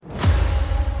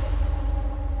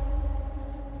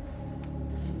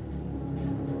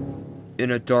In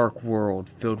a dark world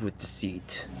filled with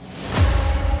deceit,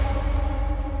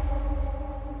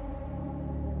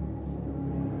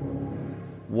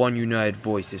 one united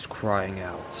voice is crying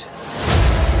out.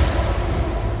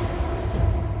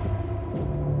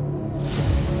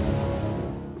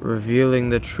 Revealing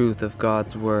the truth of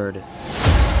God's Word.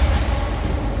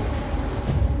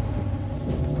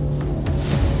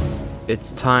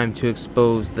 It's time to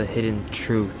expose the hidden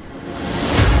truth.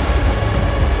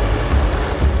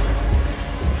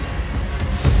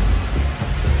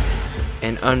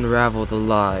 And unravel the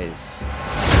lies.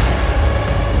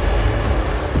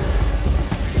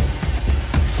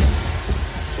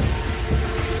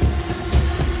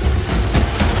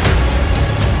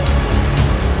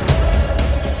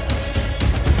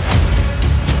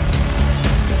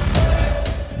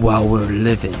 While we're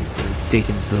living in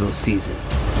Satan's little season.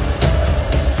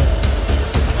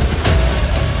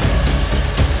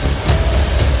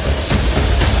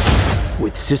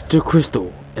 With Sister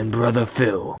Crystal and Brother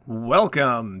Phil.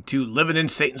 Welcome to Living in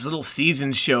Satan's Little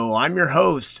Season show. I'm your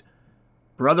host,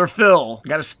 Brother Phil.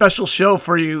 Got a special show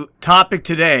for you. Topic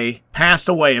today, Passed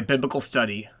Away, a Biblical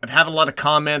Study. I've had a lot of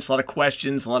comments, a lot of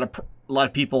questions, a lot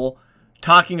of people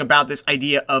talking about this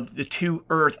idea of the two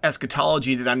earth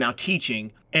eschatology that I'm now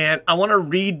teaching. And I want to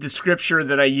read the scripture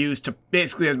that I use to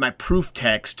basically as my proof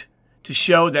text to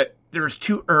show that there's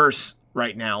two earths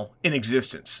right now in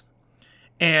existence.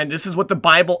 And this is what the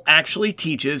Bible actually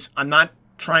teaches. I'm not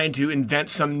trying to invent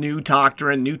some new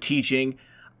doctrine, new teaching.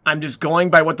 I'm just going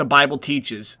by what the Bible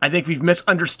teaches. I think we've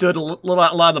misunderstood a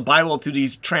lot of the Bible through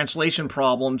these translation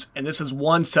problems, and this is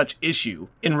one such issue.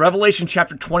 In Revelation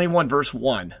chapter 21, verse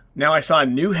 1, "Now I saw a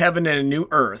new heaven and a new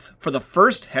earth, for the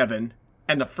first heaven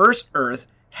and the first earth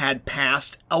had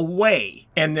passed away,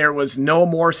 and there was no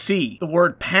more sea." The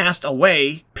word passed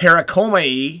away,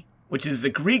 parakomai, which is the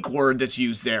Greek word that's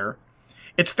used there,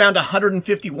 it's found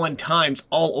 151 times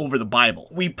all over the Bible.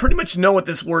 We pretty much know what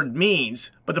this word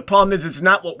means, but the problem is it's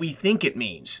not what we think it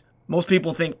means. Most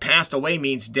people think passed away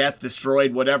means death,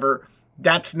 destroyed, whatever.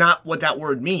 That's not what that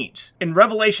word means. In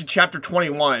Revelation chapter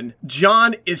 21,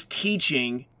 John is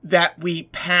teaching that we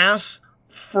pass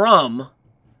from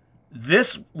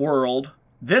this world,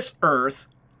 this earth,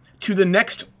 to the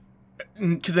next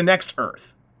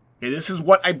earth. Okay, this is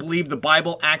what I believe the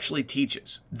Bible actually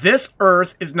teaches. This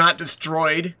earth is not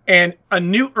destroyed, and a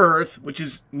new earth, which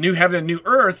is new heaven and new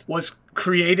earth, was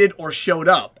created or showed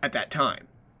up at that time.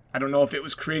 I don't know if it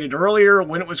was created earlier,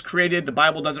 when it was created, the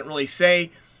Bible doesn't really say,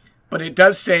 but it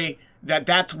does say that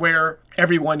that's where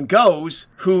everyone goes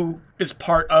who is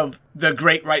part of the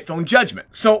great white throne judgment.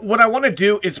 So what I want to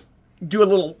do is do a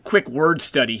little quick word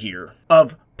study here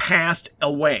of passed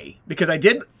away, because I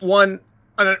did one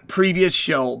on a previous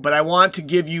show, but I want to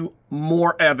give you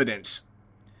more evidence.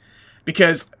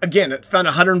 Because, again, it's found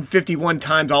 151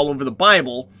 times all over the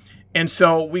Bible, and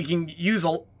so we can use,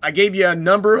 I gave you a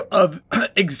number of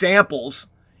examples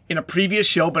in a previous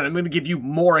show, but I'm going to give you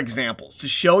more examples to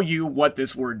show you what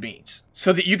this word means.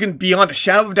 So that you can, beyond a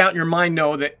shadow of a doubt in your mind,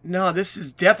 know that, no, this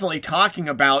is definitely talking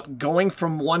about going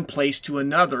from one place to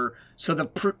another. So the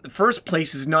first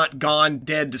place is not gone,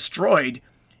 dead, destroyed.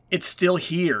 It's still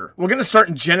here. We're going to start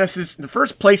in Genesis. The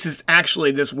first place is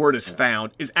actually this word is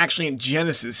found is actually in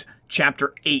Genesis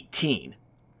chapter 18.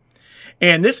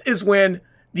 And this is when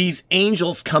these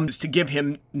angels come to give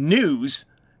him news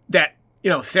that,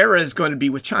 Sarah is going to be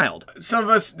with child. Some of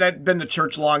us that have been to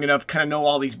church long enough kind of know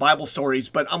all these Bible stories,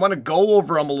 but I want to go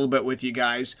over them a little bit with you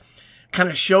guys. Kind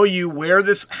of show you where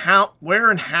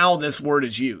and how this word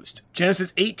is used.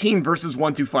 Genesis 18 verses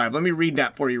 1 through 5. Let me read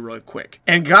that for you really quick.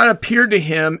 "And God appeared to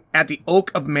him at the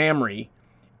oak of Mamre,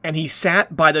 and he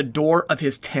sat by the door of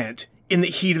his tent in the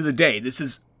heat of the day." This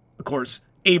is, of course,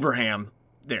 Abraham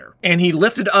there. "And he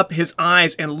lifted up his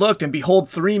eyes and looked, and behold,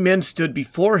 3 men stood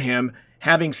before him.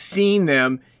 Having seen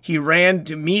them, he ran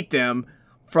to meet them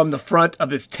from the front of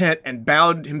his tent and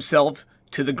bowed himself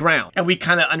to the ground." And we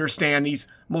kind of understand these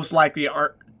most likely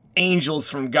are angels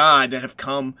from God that have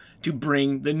come to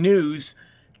bring the news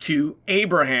to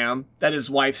Abraham that his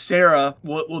wife Sarah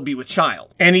will be with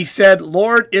child. "And he said,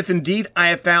 Lord, if indeed I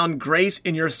have found grace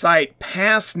in your sight,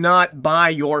 pass not by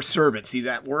your servant." See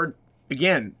that word?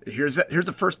 Again, here's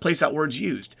the first place that word's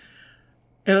used.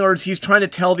 In other words, he's trying to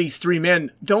tell these 3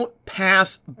 men, don't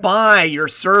pass by your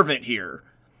servant here,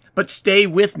 but stay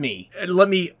with me. And let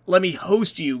me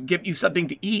host you, give you something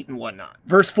to eat and whatnot.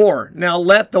 Verse 4, "Now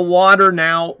let the water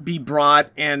now be brought,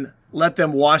 and let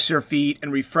them wash their feet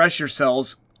and refresh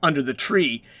yourselves under the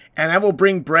tree. And I will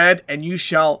bring bread, and you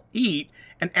shall eat.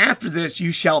 And after this,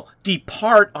 you shall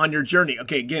depart on your journey."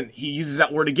 Okay, again, he uses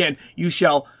that word again. You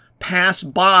shall pass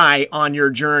by on your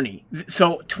journey.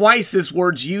 So twice this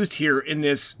word's used here in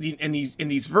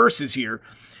these verses here.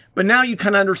 But now you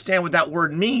kind of understand what that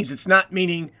word means. It's not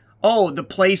meaning, oh, the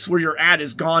place where you're at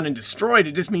is gone and destroyed.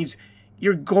 It just means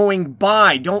you're going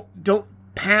by. Don't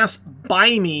pass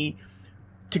by me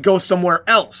to go somewhere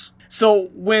else. So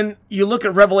when you look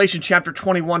at Revelation chapter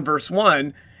 21, verse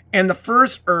 1, and the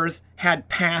first earth had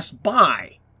passed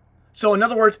by. So in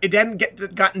other words, it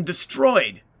hadn't gotten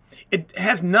destroyed. It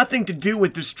has nothing to do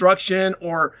with destruction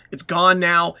or it's gone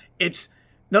now. In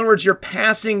other words, you're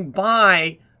passing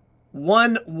by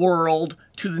one world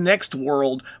to the next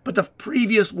world, but the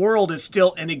previous world is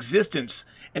still in existence.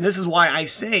 And this is why I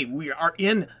say we are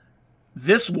in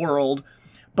this world,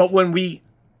 but when we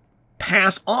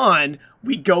pass on,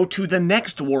 we go to the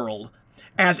next world,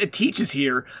 as it teaches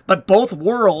here. But both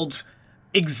worlds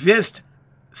exist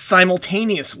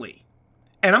simultaneously.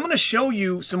 And I'm going to show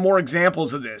you some more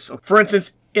examples of this. For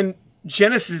instance, in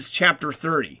Genesis chapter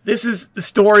 30, this is the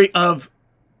story of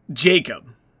Jacob.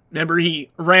 Remember, he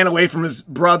ran away from his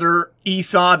brother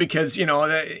Esau because,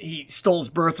 he stole his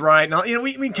birthright. Now,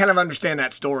 we kind of understand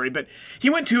that story, but he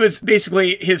went to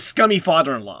his scummy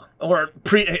father-in-law,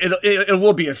 it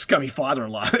will be a scummy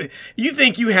father-in-law. You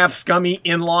think you have scummy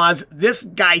in-laws? This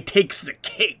guy takes the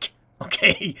cake,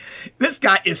 okay? This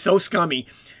guy is so scummy.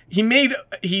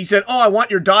 He said, oh, I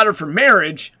want your daughter for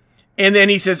marriage. And then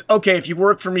he says, okay, if you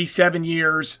work for me 7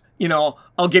 years,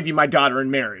 I'll give you my daughter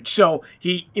in marriage. So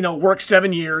he, worked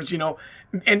 7 years,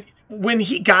 and when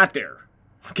he got there,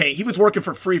 okay, he was working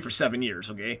for free for 7 years,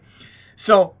 okay?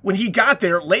 So when he got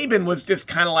there, Laban was just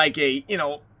kind of like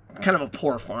kind of a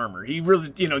poor farmer. He really,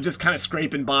 just kind of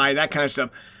scraping by, that kind of stuff.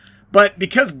 But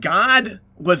because God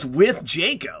was with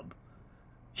Jacob,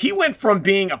 he went from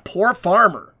being a poor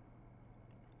farmer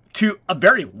to a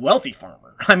very wealthy farmer.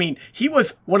 I mean, he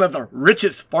was one of the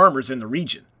richest farmers in the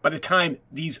region by the time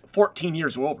these 14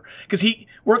 years were over. Because he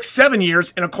worked 7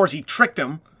 years, and of course he tricked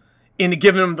him into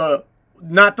giving him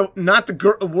not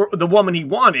the woman he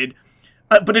wanted,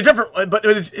 but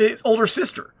it was his older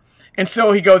sister. And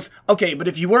so he goes, okay, but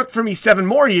if you work for me 7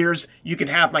 more years, you can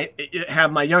have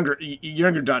my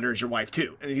younger daughter as your wife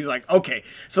too. And he's like, okay.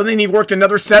 So then he worked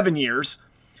another 7 years.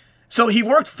 So he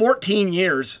worked 14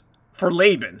 years for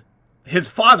Laban, his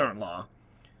father-in-law,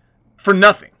 for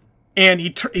nothing. And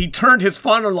he turned his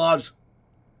father-in-law's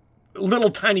little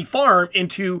tiny farm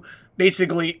into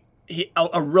basically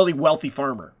a really wealthy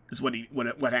farmer is what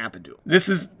happened to him. This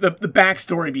is the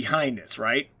backstory behind this,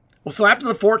 right? Well, so after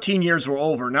the 14 years were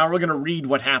over, now we're going to read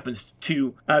what happens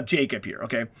to Jacob here,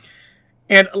 okay?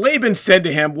 And Laban said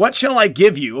to him, what shall I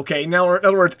give you? Okay, now in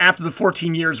other words, after the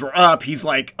 14 years were up, he's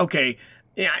like, okay,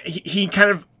 yeah,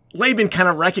 Laban kind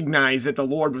of recognized that the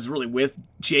Lord was really with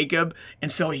Jacob,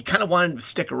 and so he kind of wanted him to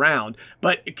stick around.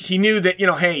 But he knew that,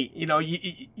 hey,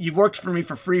 you worked for me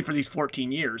for free for these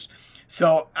 14 years,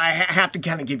 so I have to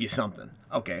kind of give you something.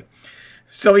 Okay.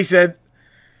 So he said,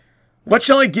 what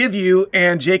shall I give you?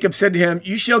 And Jacob said to him,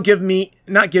 you shall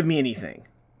not give me anything.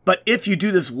 But if you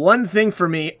do this one thing for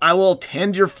me, I will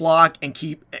tend your flock and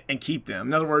keep them.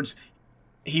 In other words,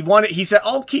 he said,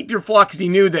 I'll keep your flock, because he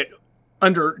knew that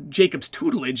under Jacob's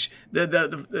tutelage,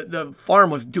 the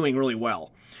farm was doing really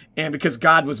well. And because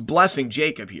God was blessing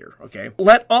Jacob here, okay?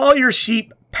 Let all your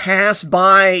sheep pass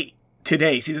by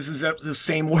today. See, this is the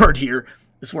same word here.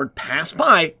 This word pass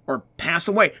by or pass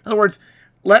away. In other words,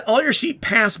 let all your sheep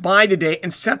pass by today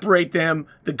and separate them,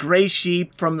 the gray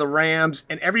sheep from the rams,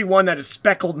 and every one that is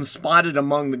speckled and spotted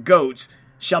among the goats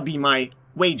shall be my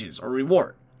wages or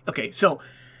reward. Okay, so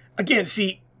again,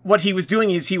 see, what he was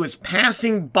doing is he was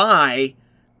passing by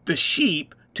the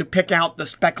sheep to pick out the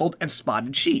speckled and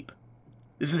spotted sheep.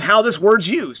 This is how this word's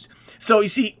used. So you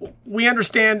see, we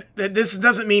understand that this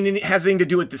doesn't mean it has anything to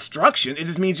do with destruction. It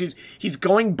just means he's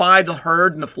going by the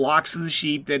herd and the flocks of the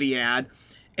sheep that he had,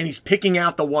 and he's picking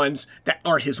out the ones that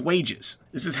are his wages.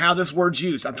 This is how this word's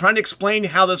used. I'm trying to explain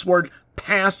how this word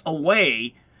passed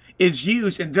away is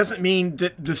used, and it doesn't mean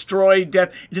destroy,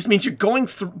 death. It just means you're going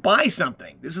by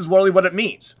something. This is really what it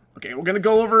means. Okay, we're going to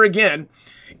go over again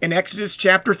in Exodus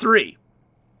chapter 3.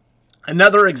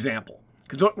 Another example.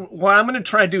 Because what I'm going to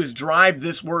try to do is drive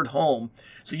this word home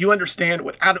so you understand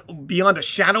beyond a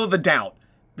shadow of a doubt,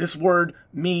 this word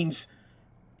means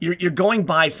you're going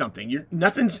by something.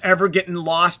 Nothing's ever getting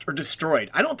lost or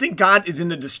destroyed. I don't think God is in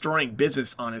the destroying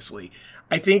business, honestly.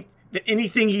 I think that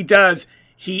anything he does,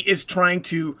 he is trying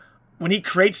to, when he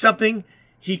creates something,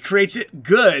 he creates it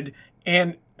good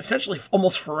and essentially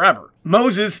almost forever.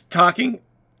 Moses talking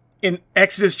in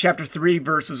Exodus chapter 3,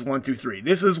 verses 1 through 3.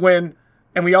 This is when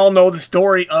And we all know the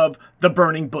story of the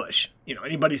burning bush. You know,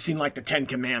 anybody seen like the Ten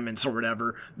Commandments or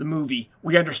whatever, the movie,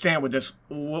 we understand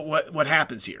what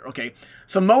happens here. Okay,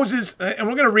 so Moses, and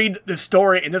we're going to read this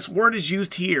story, and this word is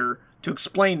used here to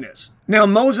explain this. Now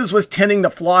Moses was tending the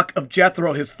flock of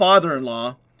Jethro, his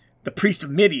father-in-law, the priest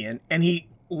of Midian, and he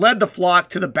led the flock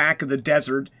to the back of the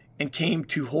desert and came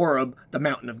to Horeb, the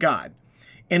mountain of God.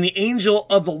 And the angel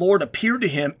of the Lord appeared to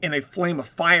him in a flame of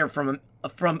fire from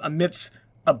amidst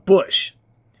a bush.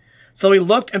 So he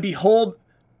looked, and behold,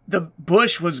 the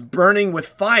bush was burning with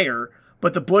fire,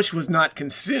 but the bush was not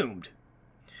consumed.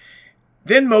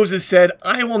 Then Moses said,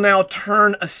 I will now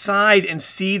turn aside and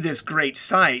see this great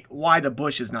sight, why the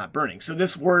bush is not burning. So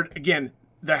this word, again,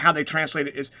 how they translate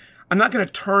it is, I'm not going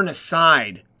to turn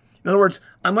aside. In other words,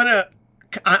 I'm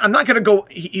not going to go,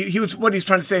 what he's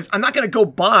trying to say is, I'm not going to go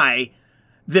by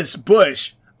this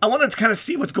bush. I want to kind of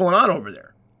see what's going on over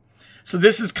there. So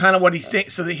this is kind of what he's saying.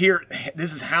 So here,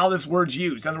 this is how this word's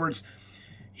used. In other words,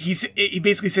 he's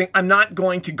basically saying, I'm not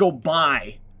going to go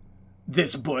by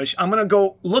this bush. I'm going to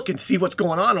go look and see what's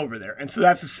going on over there. And so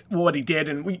that's what he did.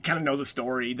 And we kind of know the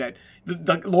story that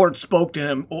the Lord spoke to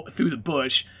him through the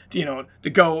bush, to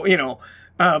go,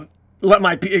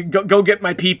 go get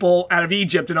my people out of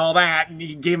Egypt and all that. And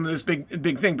he gave him this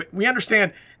big thing. But we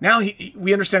understand now.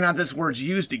 We understand how this word's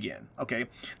used again. Okay,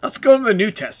 let's go to the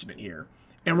New Testament here.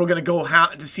 And we're going to go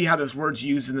to see how this word's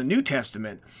used in the New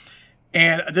Testament.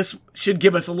 And this should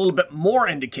give us a little bit more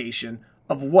indication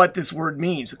of what this word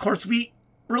means. Of course, we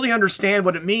really understand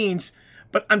what it means,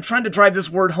 but I'm trying to drive this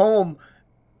word home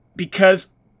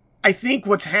because I think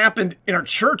what's happened in our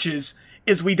churches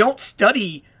is we don't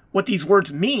study what these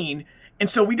words mean. And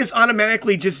so we just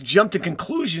automatically just jump to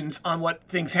conclusions on what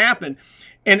things happen.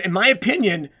 And in my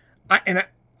opinion, I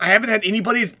haven't had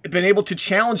anybody who's been able to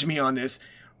challenge me on this.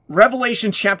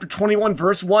 Revelation chapter 21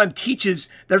 verse 1 teaches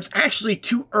there's actually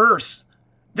two earths,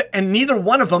 and neither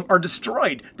one of them are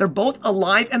destroyed. They're both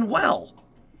alive and well.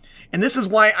 And this is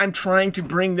why I'm trying to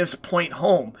bring this point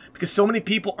home, because so many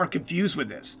people are confused with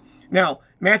this. Now,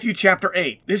 Matthew chapter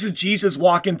 8, this is Jesus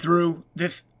walking through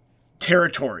this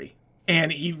territory,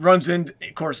 and he runs into,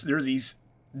 of course, there's these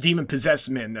demon-possessed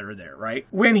men that are there, right?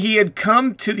 When he had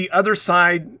come to the other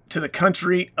side, to the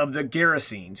country of the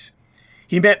Gerasenes,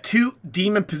 he met two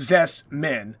demon-possessed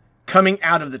men coming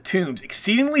out of the tombs,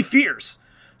 exceedingly fierce,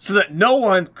 so that no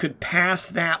one could pass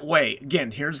that way.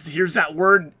 Again, here's that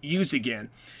word used again.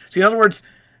 So in other words,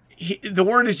 the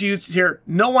word is used here,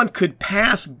 no one could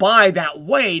pass by that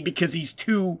way because these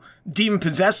two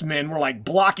demon-possessed men were like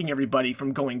blocking everybody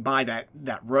from going by that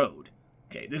road.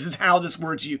 Okay, this is how this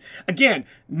word's used. Again,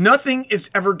 nothing is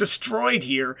ever destroyed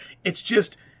here. It's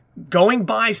just going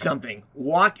by something,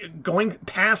 going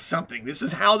past something. This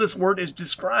is how this word is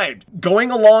described.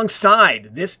 Going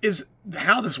alongside. This is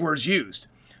how this word is used.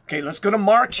 Okay, let's go to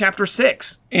Mark chapter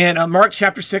 6. And Mark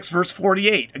chapter 6, verse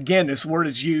 48. Again, this word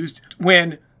is used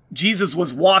when Jesus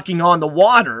was walking on the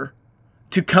water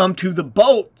to come to the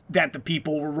boat that the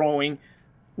people were rowing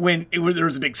when there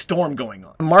was a big storm going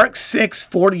on. Mark 6,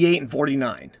 48 and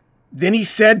 49. Then he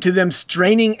said to them,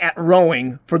 straining at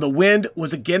rowing, for the wind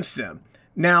was against them.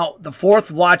 Now, the fourth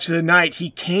watch of the night, he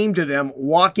came to them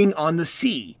walking on the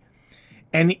sea,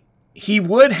 and he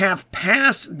would have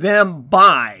passed them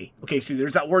by. Okay, see,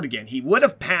 there's that word again. He would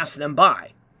have passed them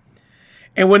by.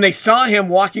 And when they saw him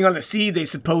walking on the sea, they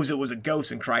supposed it was a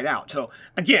ghost and cried out. So,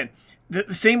 again,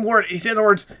 the same word. In other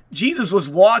words, Jesus was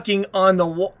walking on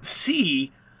the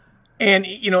sea, and,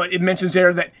 it mentions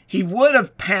there that he would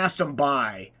have passed them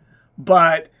by,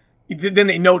 but then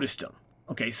they noticed him.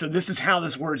 Okay, so this is how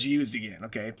this word's used again,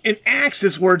 okay? In Acts,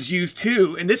 this word's used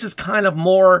too, and this is kind of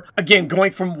more, again,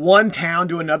 going from one town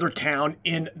to another town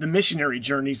in the missionary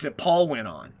journeys that Paul went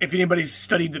on. If anybody's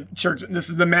studied the church, this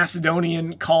is the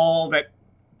Macedonian call that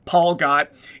Paul got.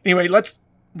 Anyway, let's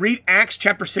read Acts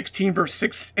chapter 16, verse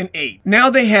 6 and 8. Now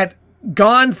they had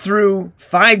gone through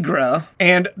Phrygia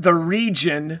and the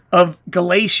region of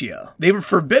Galatia. They were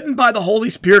forbidden by the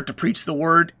Holy Spirit to preach the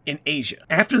word in Asia.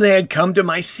 After they had come to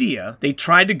Mysia, they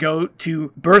tried to go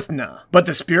to Bithynia, but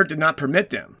the Spirit did not permit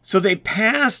them. So they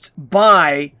passed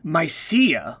by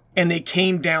Mysia and they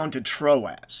came down to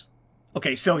Troas.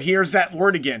 Okay, so here's that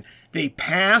word again. They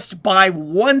passed by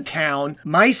one town,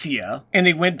 Mysia, and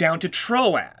they went down to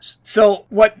Troas. So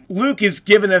what Luke is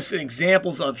giving us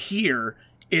examples of here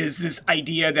is this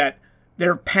idea that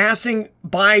they're passing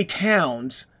by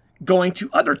towns going to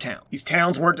other towns. These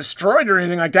towns weren't destroyed or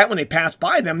anything like that when they passed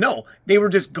by them. No, they were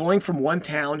just going from one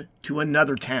town to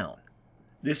another town.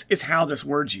 This is how this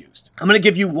word's used. I'm going to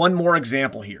give you one more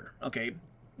example here, okay?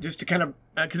 Just to kind of,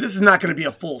 because this is not going to be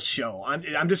a full show.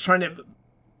 I'm just trying to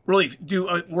really do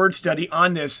a word study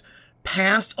on this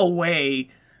passed away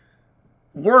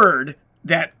word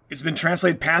that it's been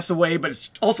translated passed away, but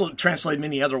it's also translated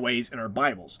many other ways in our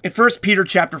Bibles. In 1 Peter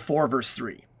chapter 4, verse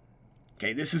 3.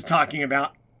 Okay, this is talking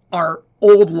about our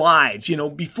old lives,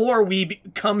 before we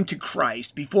come to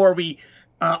Christ, before we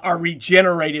are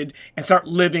regenerated and start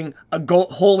living a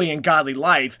holy and godly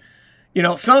life.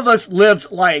 Some of us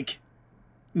lived like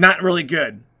not really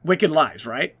good, wicked lives,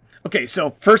 right? Okay,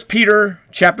 so 1 Peter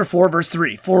chapter 4, verse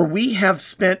 3. For we have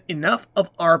spent enough of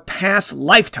our past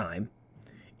lifetime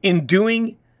in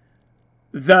doing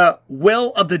the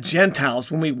will of the Gentiles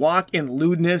when we walk in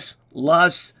lewdness,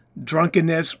 lust,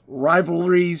 drunkenness,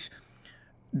 rivalries,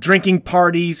 drinking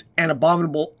parties, and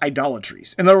abominable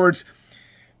idolatries. In other words,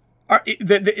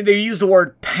 they use the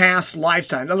word past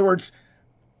lifetime. In other words,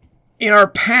 in our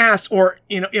past or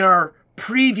in our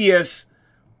previous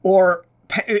or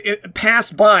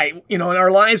passed by, in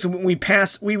our lives, when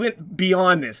we went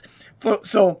beyond this.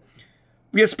 So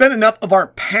we have spent enough of our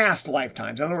past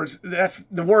lifetimes. In other words, that's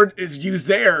the word is used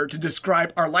there to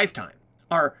describe our lifetime.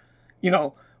 Our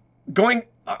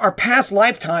past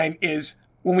lifetime is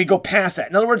when we go past that.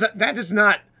 In other words, that is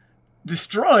not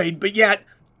destroyed, but yet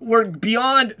we're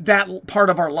beyond that part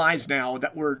of our lives now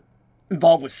that we're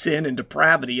involved with sin and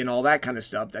depravity and all that kind of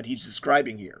stuff that he's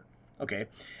describing here. Okay.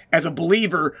 As a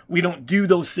believer, we don't do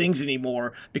those things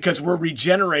anymore because we're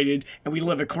regenerated and we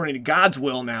live according to God's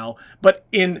will now. But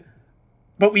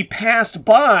we passed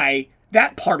by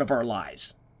that part of our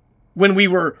lives when we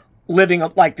were living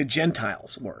like the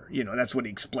Gentiles were. That's what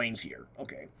he explains here.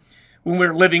 Okay. When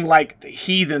we're living like the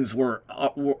heathens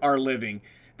are living,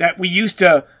 that we used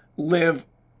to live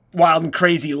wild and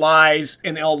crazy lives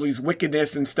and all these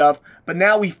wickedness and stuff. But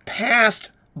now we've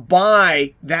passed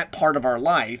by that part of our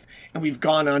life and we've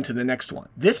gone on to the next one.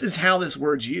 This is how this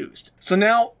word's used. So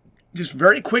now, just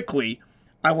very quickly,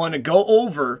 I want to go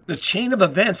over the chain of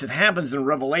events that happens in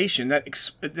Revelation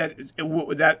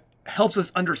that helps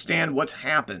us understand what's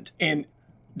happened in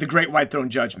the Great White Throne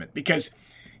Judgment. Because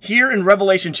here in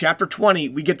Revelation chapter 20,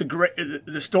 we get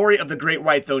the story of the Great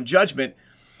White Throne Judgment.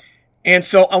 And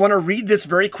so I want to read this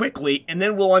very quickly, and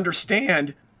then we'll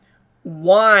understand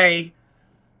why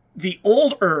the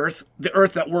old earth, the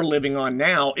earth that we're living on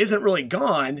now, isn't really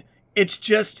gone. It's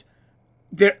just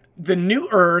the new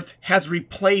earth has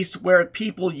replaced where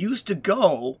people used to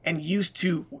go and used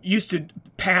to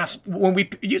pass when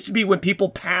people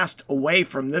passed away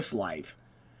from this life.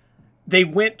 They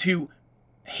went to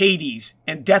Hades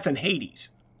and death in Hades,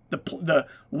 the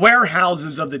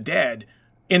warehouses of the dead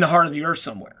in the heart of the earth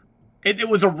somewhere. It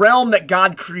was a realm that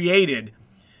God created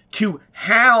to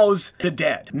house the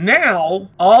dead. Now,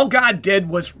 all God did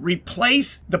was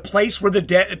replace the place where the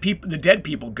dead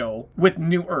people go with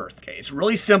new earth. Okay, it's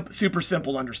really super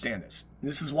simple to understand this. And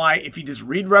this is why if you just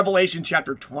read Revelation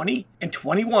chapter 20 and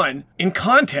 21 in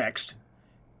context,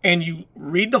 and you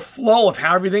read the flow of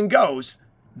how everything goes,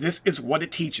 this is what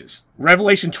it teaches.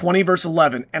 Revelation 20 verse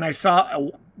 11, and I saw a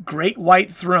great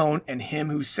white throne and him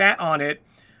who sat on it,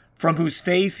 from whose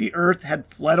face the earth had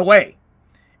fled away,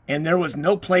 and there was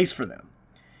no place for them.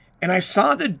 And I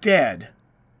saw the dead,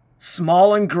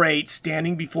 small and great,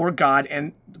 standing before God,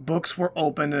 and books were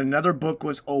opened, and another book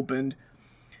was opened,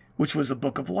 which was the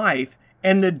book of life.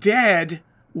 And the dead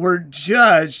were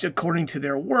judged according to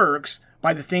their works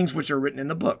by the things which are written in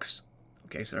the books.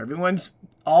 Okay, so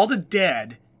all the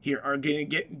dead here are going to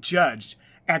get judged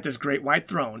at this great white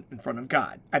throne in front of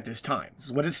God at this time. This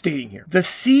is what it's stating here. The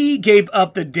sea gave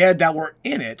up the dead that were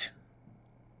in it,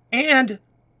 and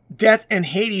death and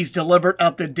Hades delivered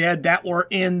up the dead that were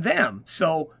in them.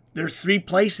 So there's three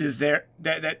places there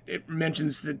that it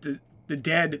mentions that the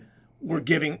dead were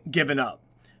given up.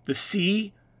 The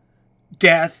sea,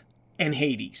 death, and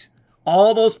Hades.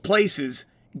 All those places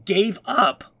gave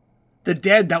up the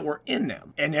dead that were in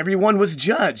them, and everyone was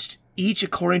judged, each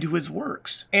according to his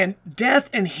works. And death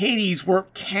and Hades were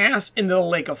cast into the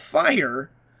lake of fire,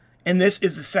 and this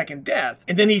is the second death.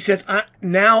 And then he says,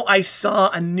 now I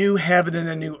saw a new heaven and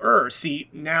a new earth. See,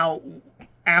 now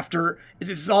after,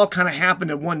 this all kind of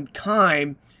happened at one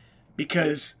time,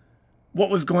 because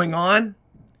what was going on?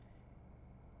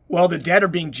 Well, the dead are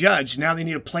being judged. Now they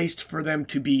need a place for them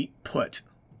to be put.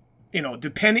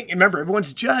 Remember,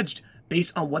 everyone's judged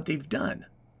based on what they've done.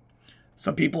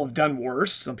 Some people have done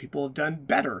worse. Some people have done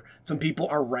better. Some people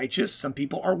are righteous. Some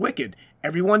people are wicked.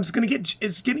 Everyone's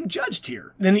is getting judged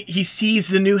here. Then he sees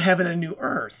the new heaven and new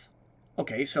earth.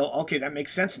 Okay, that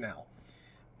makes sense now.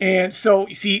 And so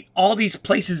you see all these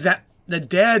places that the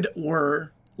dead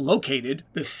were located: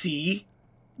 the sea,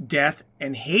 death,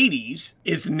 and Hades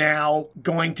is now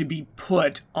going to be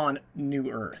put on new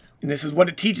earth. And this is what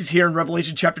it teaches here in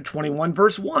Revelation chapter 21,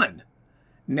 verse 1.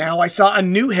 Now I saw a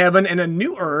new heaven and a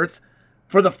new earth,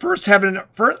 for the first heaven and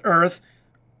first earth,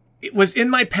 it was in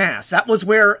my past. That was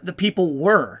where the people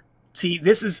were. See,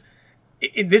 this is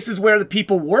where the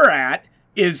people were at,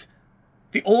 is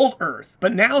the old earth.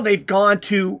 But now they've gone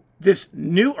to this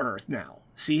new earth now.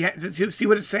 See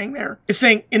what it's saying there? It's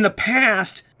saying in the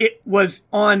past, it was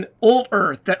on old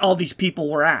earth that all these people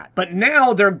were at. But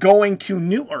now they're going to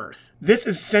new earth. This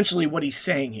is essentially what he's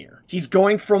saying here. He's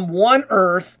going from one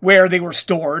earth where they were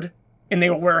stored and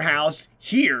they were warehoused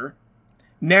here.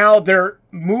 Now they're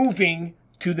moving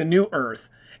to the new earth.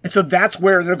 And so that's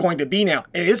where they're going to be now.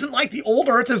 It isn't like the old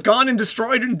earth has gone and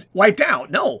destroyed and wiped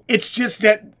out. No, it's just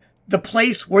that the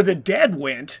place where the dead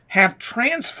went have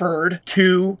transferred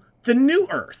to the new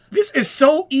earth. This is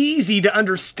so easy to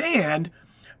understand,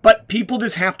 but people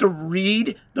just have to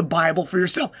read the Bible for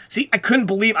yourself. See, I couldn't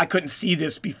believe I couldn't see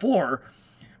this before,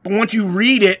 but once you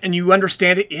read it and you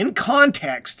understand it in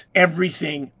context,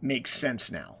 everything makes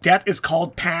sense now. Death is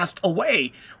called passed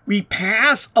away. We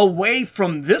pass away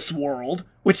from this world,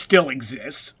 which still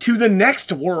exists, to the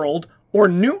next world or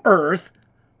new earth,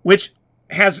 which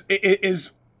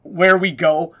is where we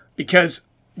go, because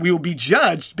we will be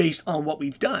judged based on what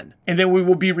we've done. And then we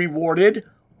will be rewarded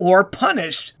or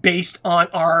punished based on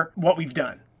what we've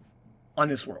done on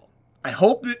this world. I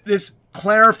hope that this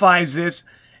clarifies this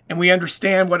and we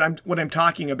understand what I'm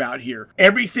talking about here.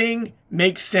 Everything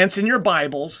makes sense in your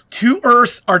Bibles. Two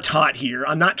earths are taught here.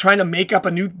 I'm not trying to make up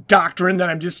a new doctrine that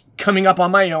I'm just coming up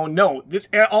on my own. No,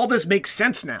 all this makes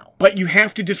sense now. But you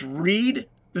have to just read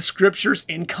the scriptures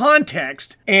in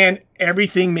context, and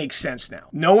everything makes sense now.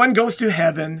 No one goes to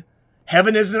heaven.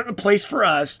 Heaven isn't a place for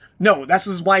us. No, this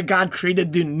is why God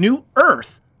created the new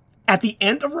earth at the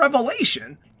end of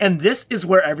Revelation, and this is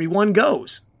where everyone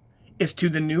goes, is to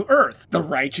the new earth. The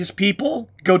righteous people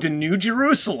go to New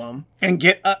Jerusalem and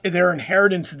get their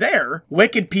inheritance there.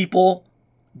 Wicked people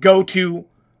go to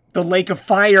the lake of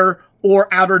fire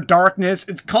or outer darkness.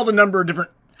 It's called a number of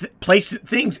different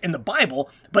things in the Bible,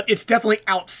 but it's definitely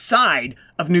outside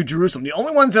of New Jerusalem. The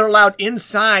only ones that are allowed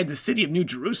inside the city of New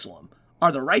Jerusalem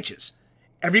are the righteous.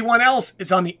 Everyone else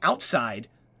is on the outside,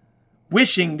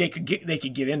 wishing they could get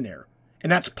in there.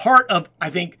 And that's part of,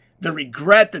 I think, the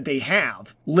regret that they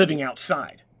have living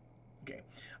outside. Okay.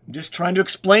 I'm just trying to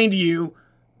explain to you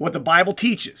what the Bible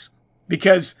teaches,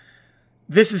 because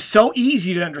this is so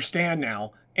easy to understand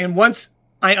now. And once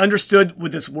I understood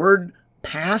what this word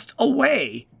passed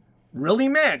away really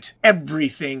meant,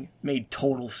 everything made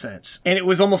total sense. And it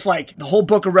was almost like the whole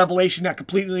book of Revelation that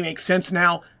completely makes sense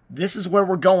now. This is where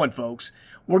we're going, folks.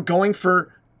 We're going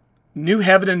for new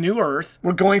heaven and new earth.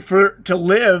 We're going to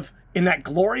live in that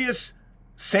glorious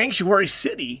sanctuary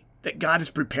city that God has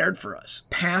prepared for us.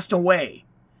 Passed away.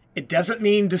 It doesn't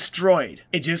mean destroyed.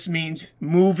 It just means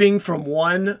moving from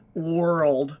one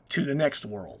world to the next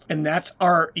world. And that's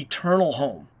our eternal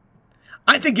home.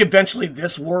 I think eventually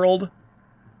this world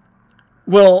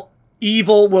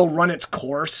evil will run its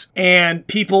course, and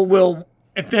people will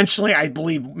eventually, I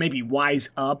believe, maybe wise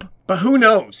up. But who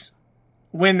knows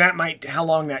how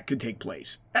long that could take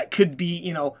place. That could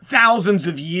be, thousands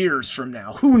of years from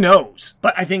now. Who knows?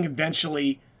 But I think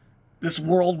eventually this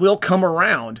world will come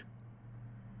around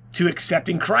to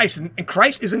accepting Christ. And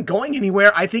Christ isn't going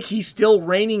anywhere. I think he's still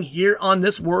reigning here on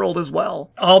this world as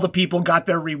well. All the people got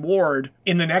their reward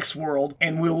in the next world,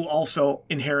 and we'll also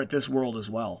inherit this world as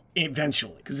well,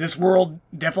 eventually. Because this world,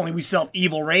 definitely we still have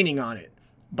evil reigning on it.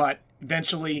 But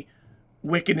eventually,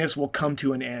 wickedness will come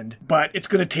to an end. But it's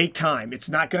going to take time. It's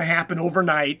not going to happen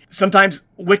overnight. Sometimes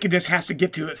wickedness has to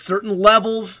get to certain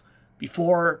levels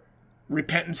before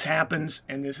repentance happens,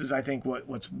 and this is, I think,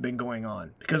 what's been going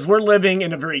on. Because we're living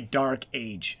in a very dark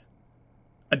age.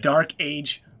 A dark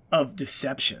age of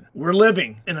deception. We're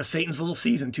living in a Satan's Little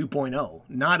Season 2.0.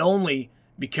 Not only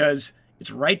because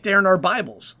it's right there in our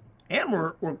Bibles, and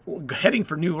we're heading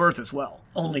for New Earth as well.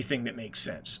 Only thing that makes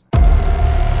sense.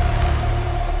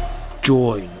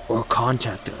 Join or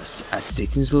contact us at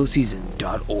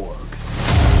satanslittleseason.org.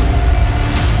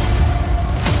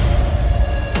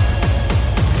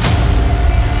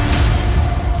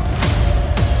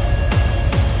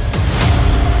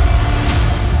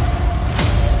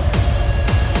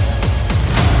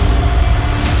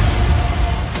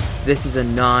 This is a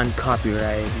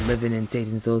non-copyrighted Living in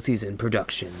Satan's Little Season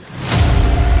production.